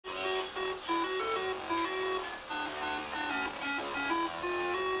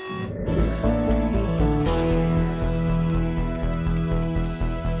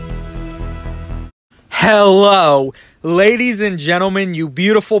Hello, ladies and gentlemen, you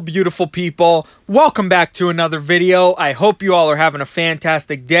beautiful, beautiful people. Welcome back to another video. I hope you all are having a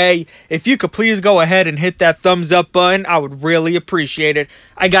fantastic day. If you could please go ahead and hit that thumbs up button, I would really appreciate it.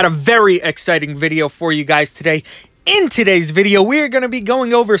 I got a very exciting video for you guys today. In today's video, we are going to be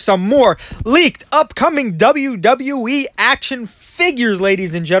going over some more leaked upcoming WWE action figures,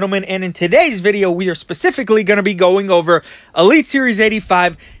 ladies and gentlemen. And in today's video, we are specifically going to be going over Elite Series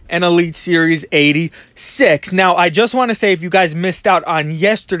 85 and Elite Series 86. Now, I just want to say, if you guys missed out on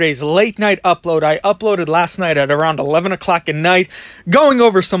yesterday's late night upload, I uploaded last night at around 11 o'clock at night, going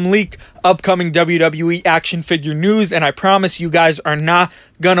over some leaked upcoming WWE action figure news, and I promise you guys are not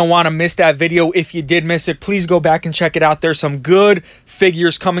gonna want to miss that video. If you did miss it, please go back and check it out. There's some good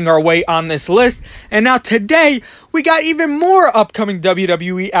figures coming our way on this list. And now today, we got even more upcoming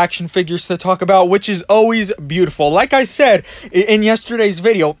WWE action figures to talk about, which is always beautiful. Like I said in yesterday's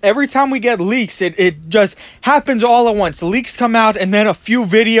video, every time we get leaks, it just happens all at once. Leaks come out and then a few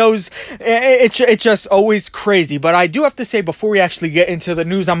videos. It's just always crazy. But I do have to say, before we actually get into the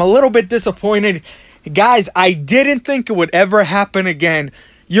news, I'm a little bit disappointed. Guys, I didn't think it would ever happen again.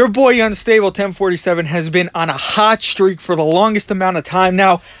 Your boy Unstable 1047 has been on a hot streak for the longest amount of time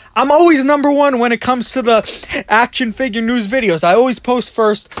now. I'm always number one when it comes to the action figure news videos. I always post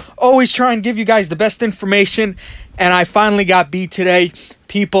first, always try and give you guys the best information, and I finally got beat today.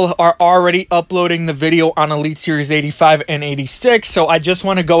 People are already uploading the video on Elite Series 85 and 86, so I just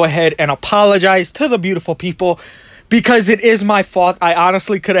want to go ahead and apologize to the beautiful people, because it is my fault. I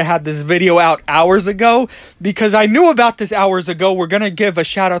honestly could have had this video out hours ago, because I knew about this hours ago. We're going to give a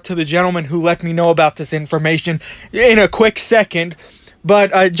shout out to the gentleman who let me know about this information in a quick second.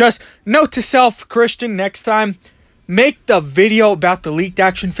 But just note to self, Christian, next time, make the video about the leaked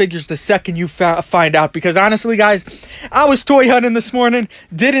action figures the second you find out. Because honestly, guys, I was toy hunting this morning.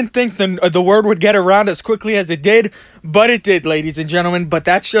 Didn't think the word would get around as quickly as it did. But it did, ladies and gentlemen. But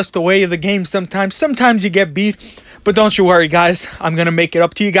that's just the way of the game sometimes. Sometimes you get beat. But don't you worry, guys. I'm going to make it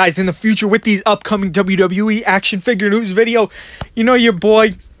up to you guys in the future with these upcoming WWE action figure news video. You know your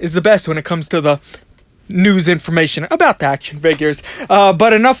boy is the best when it comes to the news information about the action figures.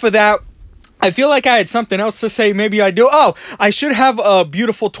 But enough of that. I feel like I had something else to say. Maybe I do. Oh, I should have a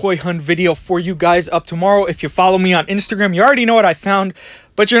beautiful toy hunt video for you guys up tomorrow. If you follow me on Instagram, you already know what I found,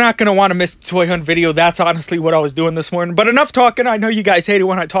 but you're not going to want to miss the toy hunt video. That's honestly what I was doing this morning. But enough talking. I know you guys hate it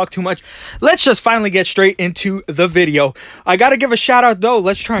when I talk too much. Let's just finally get straight into the video. I got to give a shout out though.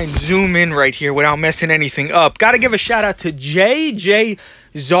 Let's try and zoom in right here without messing anything up. Got to give a shout out to JJ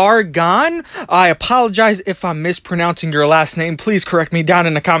Zargon. I apologize if I'm mispronouncing your last name. Please correct me down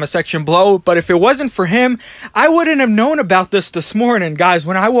in the comment section below. But if it wasn't for him, I wouldn't have known about this morning, guys.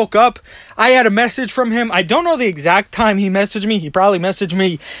 When I woke up, I had a message from him. I don't know the exact time he messaged me. He probably messaged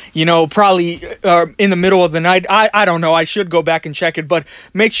me, you know, probably in the middle of the night. I don't know. I should go back and check it. But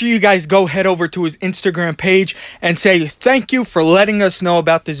make sure you guys go head over to his Instagram page and say thank you for letting us know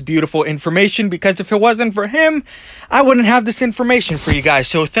about this beautiful information. Because if it wasn't for him, I wouldn't have this information for you guys.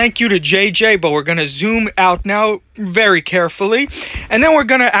 So thank you to JJ, but we're going to zoom out now very carefully. And then we're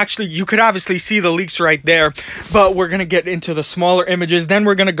going to actually, you could obviously see the leaks right there, but we're going to get into the smaller images. Then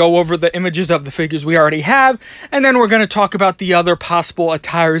we're going to go over the images of the figures we already have. And then we're going to talk about the other possible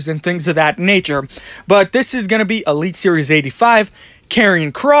attires and things of that nature. But this is going to be Elite Series 85,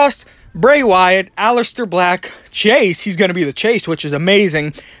 Karrion Kross, Bray Wyatt, Aleister Black, Chase. He's going to be the Chase, which is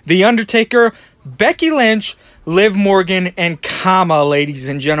amazing. The Undertaker, Becky Lynch, Liv Morgan, and Kama, ladies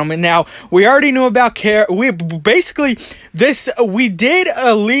and gentlemen. Now, we already knew about we did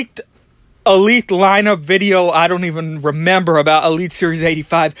a leaked Elite lineup video. I don't even remember about Elite Series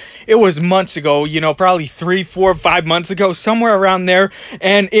 85. It was months ago, you know, probably 3, 4, 5 months ago, somewhere around there.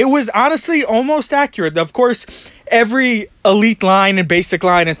 And it was honestly almost accurate. Of course, every Elite line and basic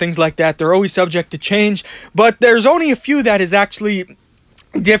line and things like that, they're always subject to change. But there's only a few that is actually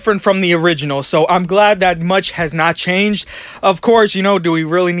different from the original, so I'm glad that much has not changed. Of course, you know, do we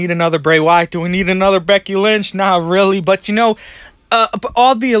really need another Bray Wyatt? Do we need another Becky Lynch? Not really, but you know,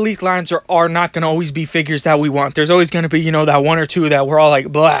 all the Elite lines are not going to always be figures that we want. There's always going to be, you know, that one or two that we're all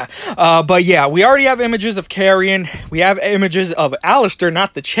like, blah. But yeah, we already have images of Karrion. We have images of Aleister,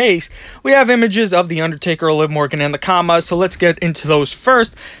 not the Chase. We have images of the Undertaker, Liv Morgan, and the Kama. So let's get into those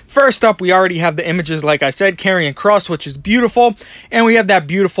first. First up, we already have the images, like I said, Karrion Kross, which is beautiful. And we have that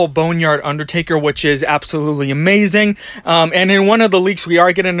beautiful Boneyard Undertaker, which is absolutely amazing. And in one of the leaks, we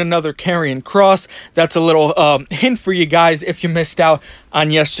are getting another Karrion Kross. That's a little hint for you guys if you missed out on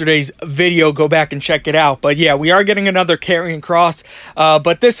yesterday's video, go back and check it out. But yeah, we are getting another Karrion Kross,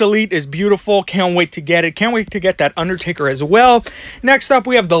 but this Elite is beautiful. Can't wait to get it. Can't wait to get that Undertaker as well. Next up,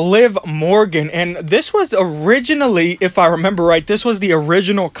 we have the Liv Morgan, and this was originally, if I remember right, this was the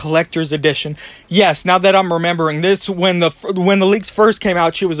original collector's edition. Yes, now that I'm remembering this, when the leaks first came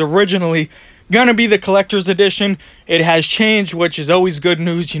out, she was originally gonna be the collector's edition. It has changed, which is always good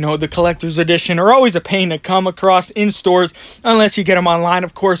news. You know, the collector's edition are always a pain to come across in stores, unless you get them online,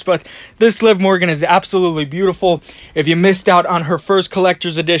 of course. But this Liv Morgan is absolutely beautiful. If you missed out on her first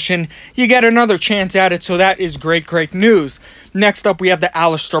collector's edition, you get another chance at it, so that is great news. Next up, we have the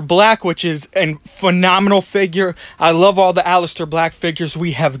Aleister Black, which is a phenomenal figure. I love all the Aleister Black figures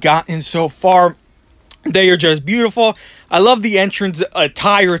we have gotten so far. They are just beautiful. I love the entrance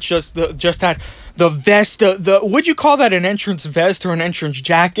attire. It's just that the vest. Would you call that an entrance vest or an entrance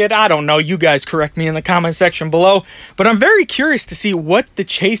jacket? I don't know. You guys correct me in the comment section below. But I'm very curious to see what the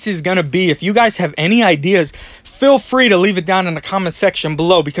chase is gonna be. If you guys have any ideas, feel free to leave it down in the comment section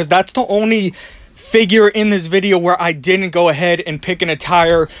below, because that's the only figure in this video where I didn't go ahead and pick an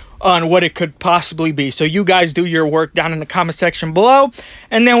attire on what it could possibly be. So you guys do your work down in the comment section below.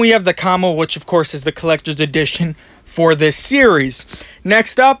 And then we have the Kamo, which of course is the collector's edition for this series.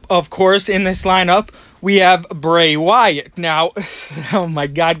 Next up, of course, in this lineup, we have Bray Wyatt. Now, oh my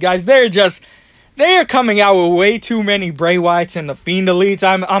god, guys, they are coming out with way too many Bray Wyatts and the Fiend Elites.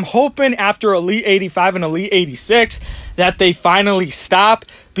 I'm hoping after Elite 85 and Elite 86 that they finally stop,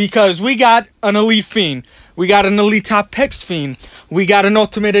 because we got an Elite Fiend, we got an Elite Top Picks Fiend, we got an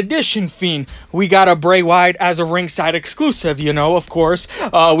Ultimate Edition Fiend, we got a Bray Wyatt as a ringside exclusive, you know, of course.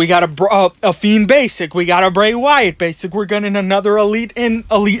 We got a Fiend Basic, we got a Bray Wyatt Basic, we're getting another Elite in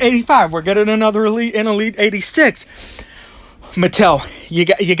Elite 85, we're getting another Elite in Elite 86. Mattel,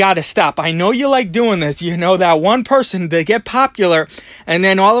 you gotta stop. I know you like doing this. You know that one person, they get popular, and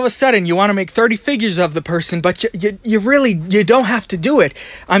then all of a sudden you want to make 30 figures of the person, but you really don't have to do it.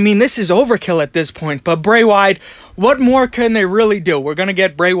 I mean, this is overkill at this point. But Bray Wyatt, what more can they really do? We're gonna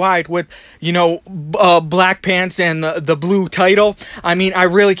get Bray Wyatt with, you know, black pants and the blue title. I mean, I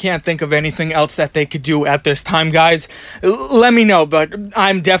really can't think of anything else that they could do at this time, guys. Let me know, but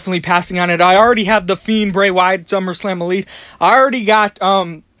I'm definitely passing on it. I already have the Fiend Bray Wyatt SummerSlam Elite. I already got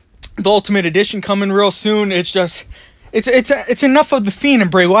the Ultimate Edition coming real soon. It's just, it's enough of the Fiend and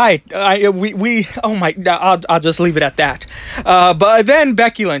Bray Wyatt. Oh my, I'll just leave it at that. But then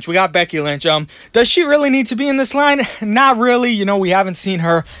Becky Lynch, we got Becky Lynch. Does she really need to be in this line? Not really. You know, we haven't seen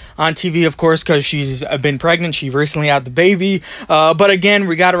her on TV, of course, because she's been pregnant. She recently had the baby. But again,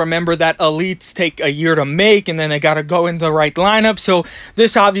 we got to remember that Elites take a year to make, and then they got to go into the right lineup. So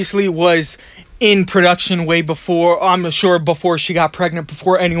this obviously was in production way before, I'm sure before she got pregnant,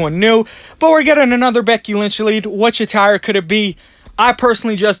 before anyone knew. But we're getting another Becky Lynch Elite. Which attire could it be? I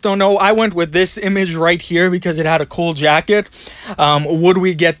personally just don't know. I went with this image right here because it had a cool jacket. Would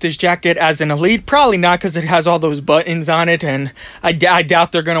we get this jacket as an Elite? Probably not, because it has all those buttons on it, and I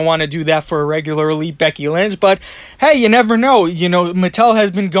doubt they're going to want to do that for a regular Elite Becky Lynch. But hey, you never know. You know, Mattel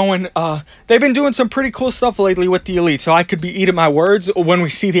has been going, they've been doing some pretty cool stuff lately with the Elite, so I could be eating my words when we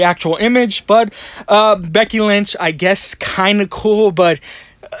see the actual image. But Becky Lynch, I guess, kind of cool, but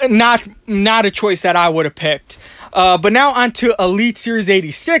not a choice that I would have picked. But now on to Elite Series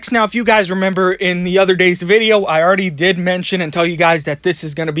 86. Now, if you guys remember in the other day's video, I already did mention and tell you guys that this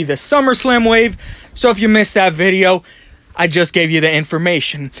is going to be the SummerSlam wave. So if you missed that video, I just gave you the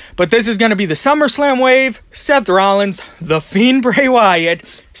information. But this is going to be the SummerSlam wave. Seth Rollins, The Fiend Bray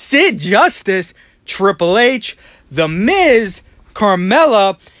Wyatt, Sid Justice, Triple H, The Miz,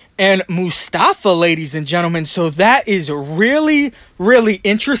 Carmella, and Mustafa, ladies and gentlemen. So that is really, really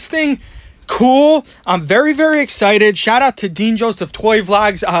interesting. Cool. I'm very excited. Shout out to Dean Joseph Toy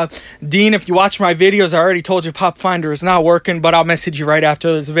Vlogs. Dean, if you watch my videos, I already told you Pop Finder is not working, but I'll message you right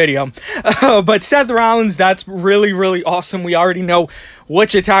after this video. But Seth Rollins, that's really awesome. We already know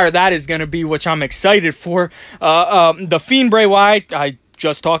which attire that is going to be, which I'm excited for. The Fiend Bray Wyatt, I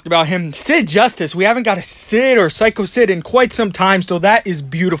just talked about him. Sid Justice, we haven't got a Sid or Psycho Sid in quite some time, so that is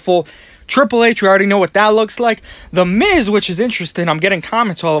beautiful. Triple H, we already know what that looks like. The Miz, which is interesting. I'm getting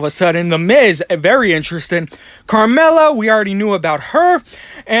comments all of a sudden. The Miz, very interesting. Carmella, we already knew about her.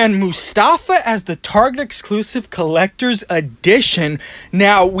 And Mustafa as the Target exclusive collector's edition.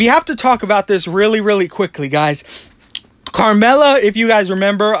 Now, we have to talk about this really quickly, guys. Carmella, if you guys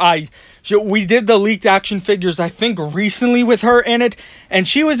remember, we did the leaked action figures, I think, recently with her in it, and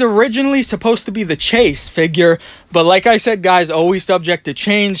she was originally supposed to be the Chase figure, but like I said, guys, always subject to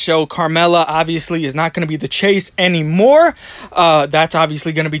change, so Carmella obviously is not going to be the Chase anymore. That's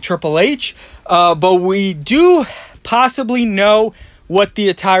obviously going to be Triple H, but we do possibly know what the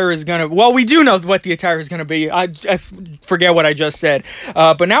attire is gonna, well, we do know what the attire is gonna be. I forget what I just said,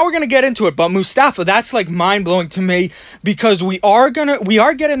 but now we're gonna get into it. But Mustafa, that's like mind-blowing to me, because we are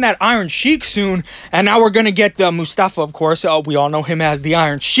getting that Iron Sheik soon, and now we're gonna get the Mustafa, of course. We all know him as the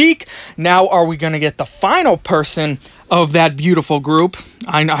Iron Sheik. Now are we gonna get the final person of that beautiful group?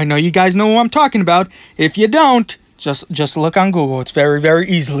 I know you guys know who I'm talking about. If you don't, just look on Google. It's very, very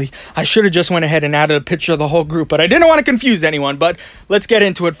easily. I should have just went ahead and added a picture of the whole group, but I didn't want to confuse anyone. But let's get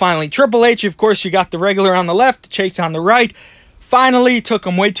into it finally. Triple H, of course, you got the regular on the left, Chase on the right. Finally, took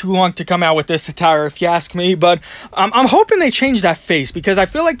them way too long to come out with this attire, if you ask me. But I'm hoping they change that face, because I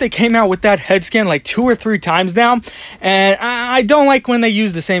feel like they came out with that head scan like 2 or 3 times now. And I don't like when they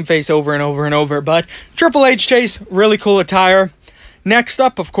use the same face over and over and over. But Triple H, Chase, really cool attire. Next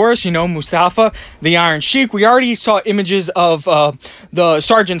up, of course, you know, Mustafa, the Iron Sheik. We already saw images of the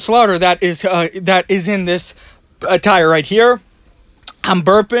Sergeant Slaughter that is in this attire right here. I'm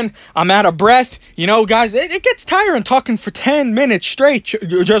burping. I'm out of breath. You know, guys, it gets tiring talking for 10 minutes straight,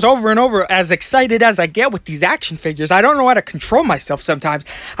 just over and over, as excited as I get with these action figures. I don't know how to control myself sometimes.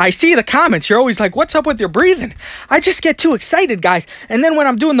 I see the comments. You're always like, what's up with your breathing? I just get too excited, guys. And then when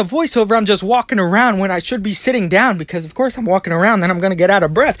I'm doing the voiceover, I'm just walking around when I should be sitting down, because, of course, I'm walking around. Then I'm going to get out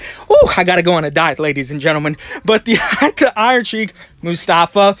of breath. Oh, I got to go on a diet, ladies and gentlemen. But the Iron Sheik,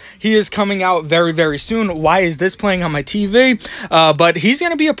 Mustafa, he is coming out very, very soon. Why is this playing on my TV? But he's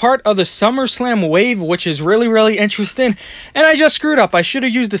going to be a part of the SummerSlam wave, which is really, really interesting. And I just screwed up. I should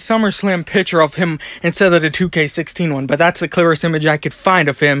have used the SummerSlam picture of him instead of the 2K16 one, but that's the clearest image I could find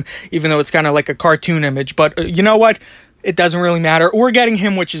of him, even though it's kind of like a cartoon image. But you know what? It doesn't really matter. We're getting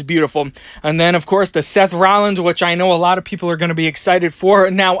him, which is beautiful. And then, of course, the Seth Rollins, which I know a lot of people are going to be excited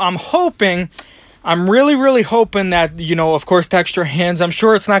for. Now, I'm really, really hoping that, you know, of course, the extra hands. I'm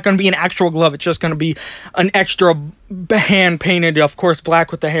sure it's not going to be an actual glove. It's just going to be an extra hand painted, of course, black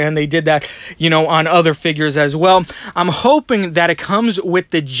with the hand. They did that, you know, on other figures as well. I'm hoping that it comes with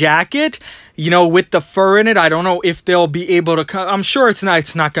the jacket, you know, with the fur in it. I don't know if they'll be able to come. I'm sure it's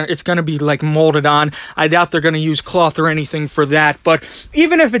going to be like molded on. I doubt they're going to use cloth or anything for that. But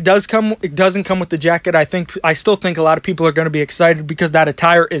even if it doesn't come with the jacket, I still think a lot of people are going to be excited, because that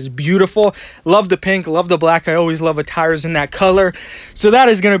attire is beautiful. Love the pink, love the black. I always love attires in that color. So that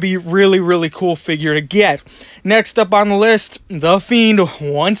is going to be really, really cool figure to get. Next up on the list, The Fiend.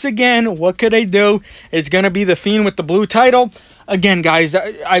 Once again, what could I do? It's going to be The Fiend with the blue title. Again, guys,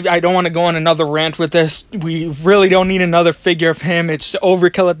 I don't want to go on another rant with this. We really don't need another figure of him. It's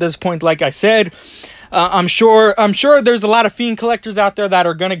overkill at this point, like I said. I'm sure there's a lot of Fiend collectors out there that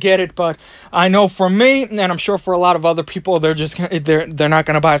are going to get it, but I know for me, and I'm sure for a lot of other people, they're not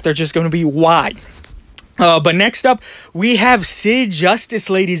going to buy it. They're just going to be, why? But next up, we have Sid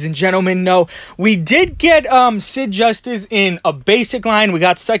Justice, ladies and gentlemen. No, we did get Sid Justice in a basic line. We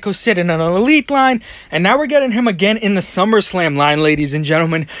got Psycho Sid in an elite line. And now we're getting him again in the SummerSlam line, ladies and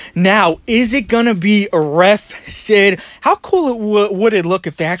gentlemen. Now, is it going to be a Ref Sid? How cool would it look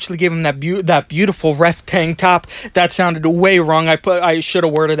if they actually gave him that beautiful Ref tank top? That sounded way wrong. I should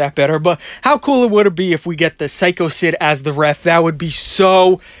have worded that better. But how cool would it be if we get the Psycho Sid as the ref? That would be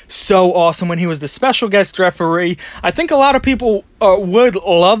so awesome when he was the special guest referee. I think a lot of people would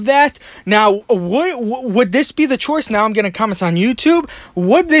love that. Now, would this be the choice? Now I'm getting comments on YouTube.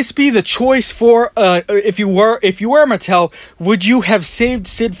 Would this be the choice for if you were Mattel? Would you have saved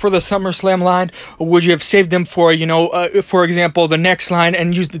Sid for the SummerSlam line, or would you have saved him for, you know, for example, the next line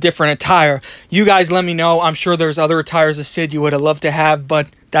and used a different attire? You guys let me know. I'm sure there's other attires of Sid you would have loved to have, but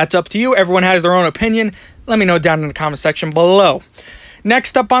that's up to you. Everyone has their own opinion. Let me know down in the comment section below.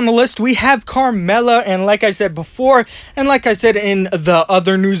 Next up on the list, we have Carmella, and like I said before, and like I said in the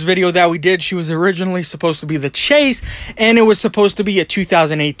other news video that we did, she was originally supposed to be the Chase, and it was supposed to be a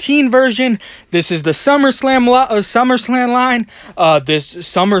 2018 version. This is the SummerSlam line. This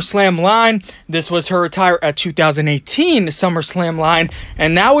SummerSlam line, this was her attire at 2018 SummerSlam line,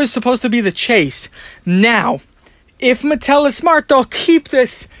 and now is supposed to be the Chase. Now, if Mattel is smart, they'll keep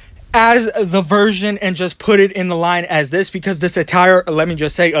this as the version and just put it in the line as this, because this attire, let me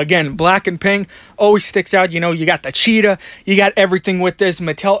just say again, black and pink always sticks out. You know, you got the cheetah, you got everything with this.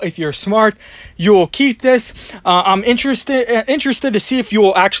 Mattel, if you're smart, you will keep this. I'm interested to see if you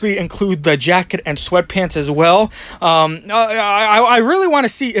will actually include the jacket and sweatpants as well. I really want to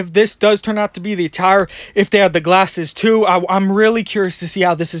see if this does turn out to be the attire, if they have the glasses too. I'm really curious to see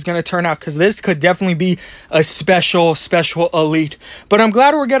how this is going to turn out, because this could definitely be a special elite. But I'm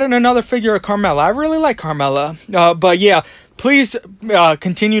glad we're getting another figure of Carmella. I really like Carmella. But yeah, please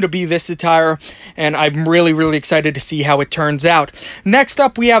continue to be this attire, and I'm really, really excited to see how it turns out. Next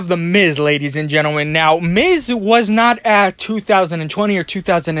up, we have The Miz, ladies and gentlemen. Now, Miz was not at 2020 or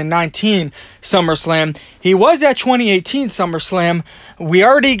 2019 SummerSlam. He was at 2018 SummerSlam. We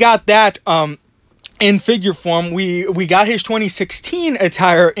already got that in figure form. We got his 2016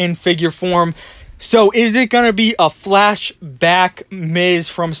 attire in figure form. So is it going to be a flashback Miz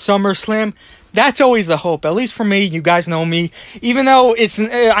from SummerSlam? That's always the hope, at least for me. You guys know me. Even though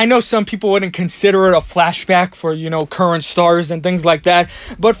I know some people wouldn't consider it a flashback for, you know, current stars and things like that.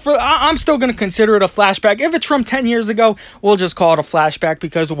 But I'm still going to consider it a flashback. If it's from 10 years ago, we'll just call it a flashback,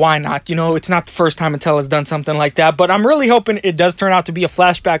 because why not? You know, it's not the first time Mattel has done something like that. But I'm really hoping it does turn out to be a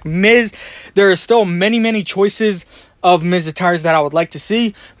flashback Miz. There are still many, many choices of Miz attires that I would like to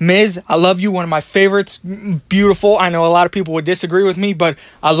see. Miz, I love you, one of my favorites. Beautiful. I know a lot of people would disagree with me, but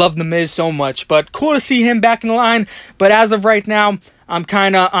I love the Miz so much. But cool to see him back in the line. But as of right now, I'm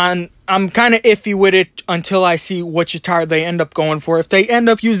kind of iffy with it until I see which attire they end up going for. If they end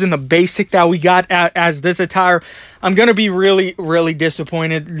up using the basic that we got as this attire, I'm gonna be really, really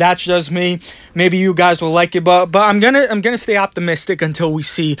disappointed. That's just me. Maybe you guys will like it, but I'm gonna stay optimistic until we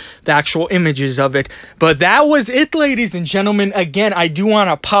see the actual images of it. But that was it, ladies and gentlemen. Again, I do want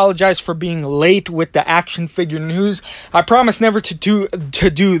to apologize for being late with the action figure news. I promise never to do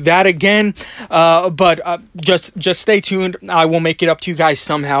that again. But just stay tuned. I will make it up to you guys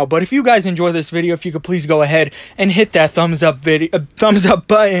somehow. But if you guys enjoy this video, if you could please go ahead and hit that thumbs up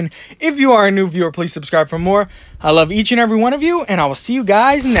button. If you are a new viewer, please subscribe for more. I love each and every one of you, and I will see you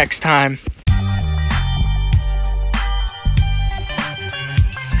guys next time.